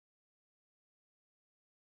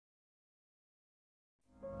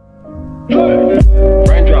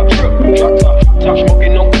Raindrop, drip, drop top, top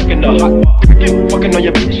smoking, no cooking the hot pot. Fucking on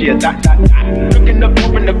your bitch, yeah, that. Looking up,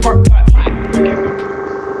 open the park pot.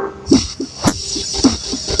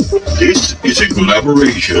 This is a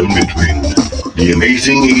collaboration between The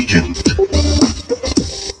Amazing Agent,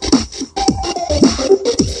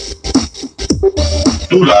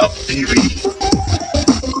 Tulap TV,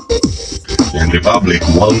 and Republic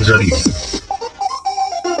One Sari.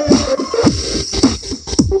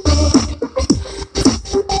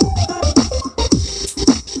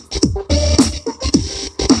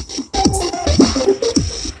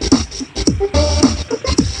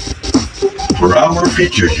 For our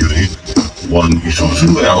featured unit, one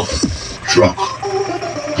Isuzu Elf truck,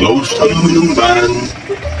 closed aluminum van,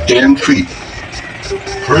 10 feet,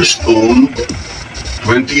 first owned,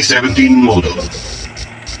 2017 model.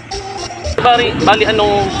 Bali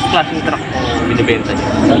anong klaseng truck ang binibenta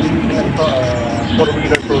niyo? Ito,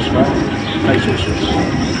 4-wheeler crossbar, Isuzu.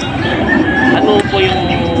 Ano po yung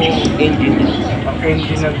engine niya? Ang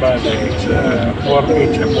engine ng bagay is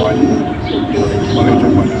 4HF1.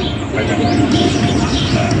 4HF1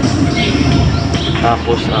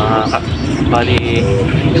 Tapos, bali,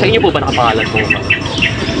 sa inyo po ba nakapangalan po?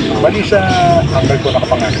 Bali sa number ko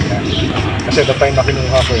nakapangalan yan. Kasi the time na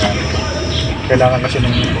kinuha ko yan, kailangan kasi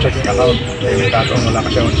ng checking account. Eh, tataon wala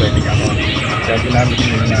kasi akong checking account. Kaya ginamit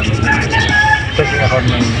nila namin yung checking account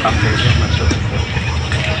ng company.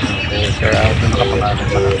 Kaya ito nakapangalan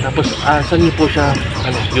pa lang. Tapos, saan niyo po siya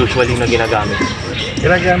usually na ginagamit?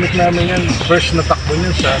 Ginagamit namin yan, first na takbo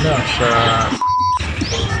niyan sa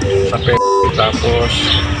tapos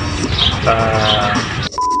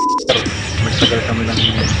magtagal kami ng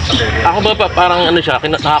Ako ba parang siya,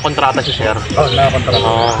 nakakontrata si sir? Nakakontrata.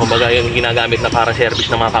 Kumbaga yung ginagamit na para service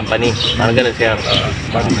ng mga company. Parang ganun sir.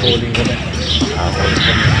 Body cooling ko na.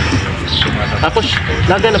 Tapos,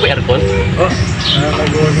 nagana po aircon?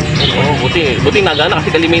 Nagawa ng Buti nagana kasi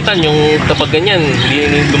kalimitan yung kapag ganyan,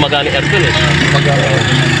 hindi gumagana yung aircon eh.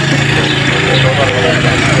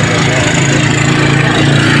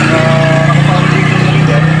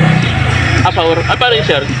 Paano yun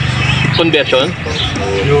sir? Conversion?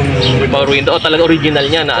 Yung Power window? Talaga original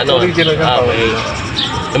niya na ano? Original niya, okay.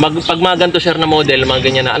 Pag mga ganito sir na model, mga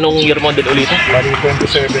ganyan na, anong year model ulit? Bali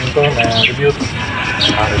 27 to na review.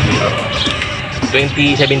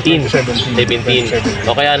 2017. 17.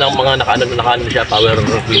 O kaya ng mga nakaano siya, power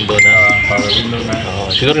window na. Power window na.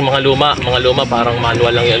 Siguro yung mga luma parang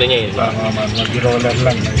manual lang yung niya yun. Mag-roller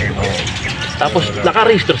lang. Tapos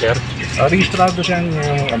naka-register sir? Registrado siya yung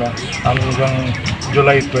hanggang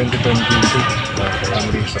July 2022 ang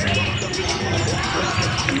register niya.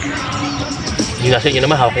 Yung nasa inyo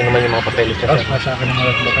naman, hawking naman yung mga papeles sir. Nasa akin naman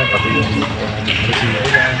lahat pati yung resibo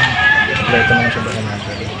lang. Kompleto naman siya baka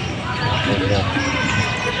natin.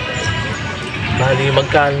 Bali,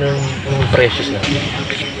 magkano yung precious na?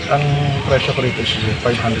 Ang presyo ko rito is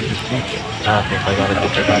 550. Okay,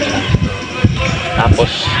 550.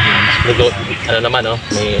 Tapos,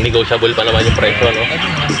 may negotiable pa naman yung presyo, no?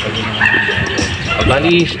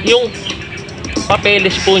 Bali, yung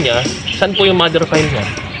papeles po niya, saan po yung mother file niya?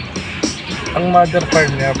 Ang mother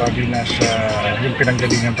file niya, bali nasa yung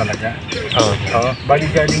pinanggalingan talaga. Bali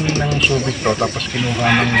galing ng Subic to, tapos kinuha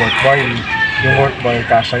ng worthwhile. Yung worthwhile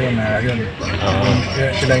kasa yun na yun.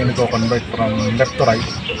 Sila yung nagko-convert from left to right.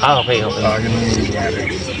 Okay. Yun yung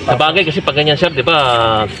nangyayari. Sa bagay kasi pag ganyan sir, di ba,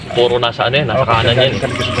 puro nasa nasa kanan yan.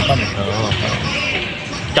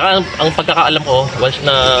 Tsaka ang pagkakaalam ko, once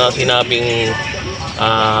na sinabing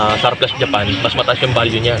surplus Japan, mas mataas yung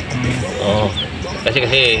value niya. Kasi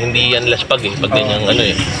hindi yan laspag eh, pag ganyang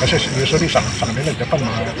Kasi usually sa kanila, Japan,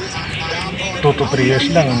 mga 2 to 3 years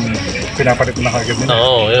lang, pinapalit na kagad nila.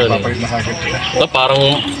 Yun. Pinapalit na kagad nila.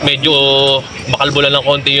 Parang medyo makalbulan ng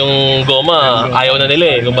konti yung goma, ayaw na nila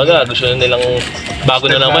eh. Kumbaga, gusto na nilang bago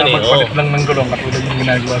na naman eh. Magpalit lang ng gulong, katulad yung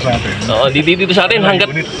ginagawa sa atin. Dito sa atin,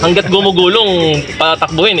 hanggat gumugulong,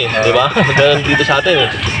 patakbuhin eh. Di ba? Dito sa atin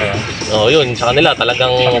eh. Yun, sa kanila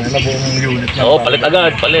talagang... Sa kanila buong unit na. Palit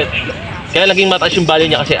agad, palit. Kaya laging mataas yung value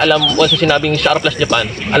niya kasi once sinabing surplus Japan,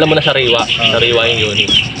 alam mo na sariwa yung unit.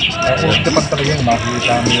 Japan talaga yung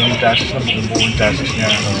makikita mo yung chassis na buong chassis niya.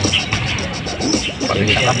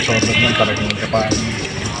 Pati sa kapsodot ng talagang Japan.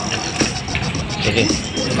 Sige.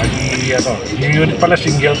 Yung unit pala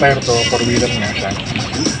single tire to, 4-wheeler nga siya.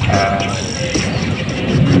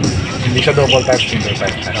 Hindi siya double tire, single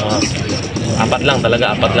tire. Apat lang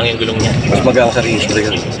yung gulong niya. Mas magaang sa registro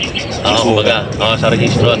yun. Kumbaga, sa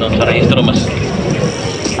registro, Sa registro mas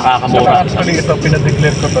nakakamura. Actually, ito,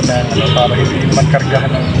 pinadeclare ko to na para hindi naman kargahan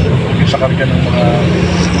sa karga ng mga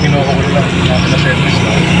kinukulo lang na service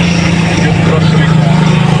na. Yung gross rate na,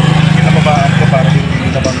 babaan ko para hindi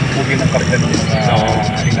naman bugin ng karga ng mga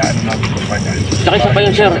inaano namin kumpanya. Tsaka isa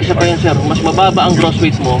pa yun sir, mas mababa ang gross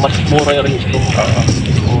weight mo, mas mura yung range mo.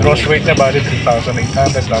 Gross weight niya bali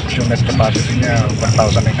 3,800, tapos yung net capacity niya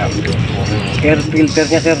 1,900. Air filter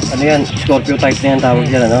niya sir, ano yan, Scorpio type na yan tawag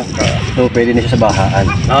yan, ano? So pwede na siya sa bahaan.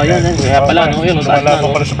 Yan. Kaya pala, no, yun, taas na, Wala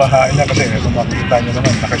no? pa pala sa bahaan niya kasi kung makikita niyo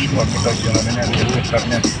naman, naka-Scorpio type yun, ano niya, yung filter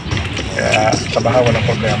niya. Kaya sa baha walang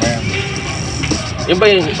problema yan. Yung ba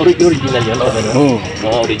yung original yun?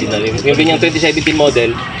 Oo, original. Yung ganyang 2017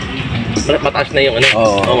 model, mataas na yung ano?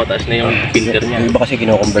 Oo, mataas na yung filter niya. Yung iba kasi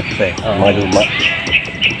kino-convert pa eh, mga luma.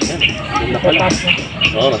 Yan, pala.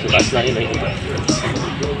 Oo, mas mataas na yun.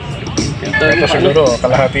 Ito siguro,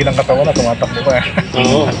 kalahati ng katawan na tumatakbo pa.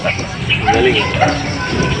 Oo, galing.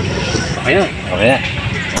 Okay.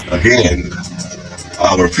 Again,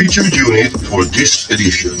 our featured unit for this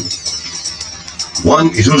edition.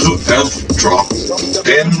 One Isuzu Elf truck,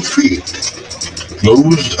 10 feet,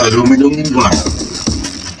 closed aluminum van,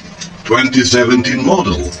 2017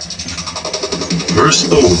 model,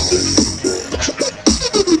 first owned.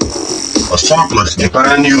 A surplus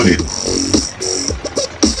Japan unit,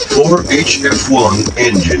 4HF1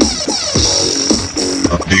 engine,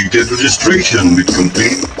 updated registration with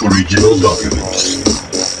complete original documents,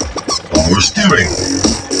 power steering,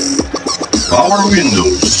 power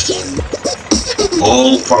windows,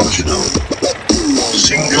 all functional,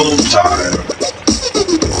 single tire,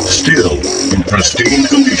 still in pristine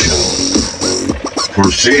condition,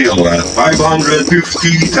 for sale at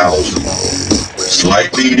 $550,000,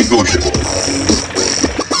 slightly negotiable.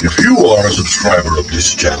 If you are a subscriber of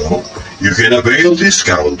this channel, you can avail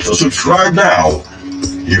discount, so subscribe now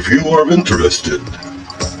if you are interested.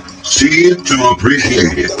 See it to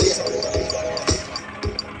appreciate it.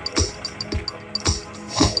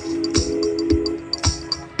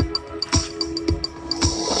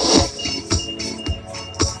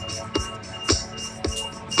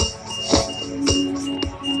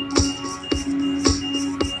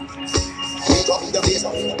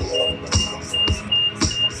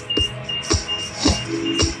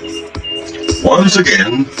 Once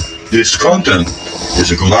again, this content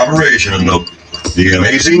is a collaboration of The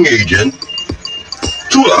Amazing Agent,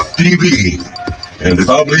 Tulak TV, and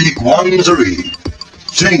Republic One Sari.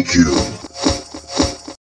 Thank you.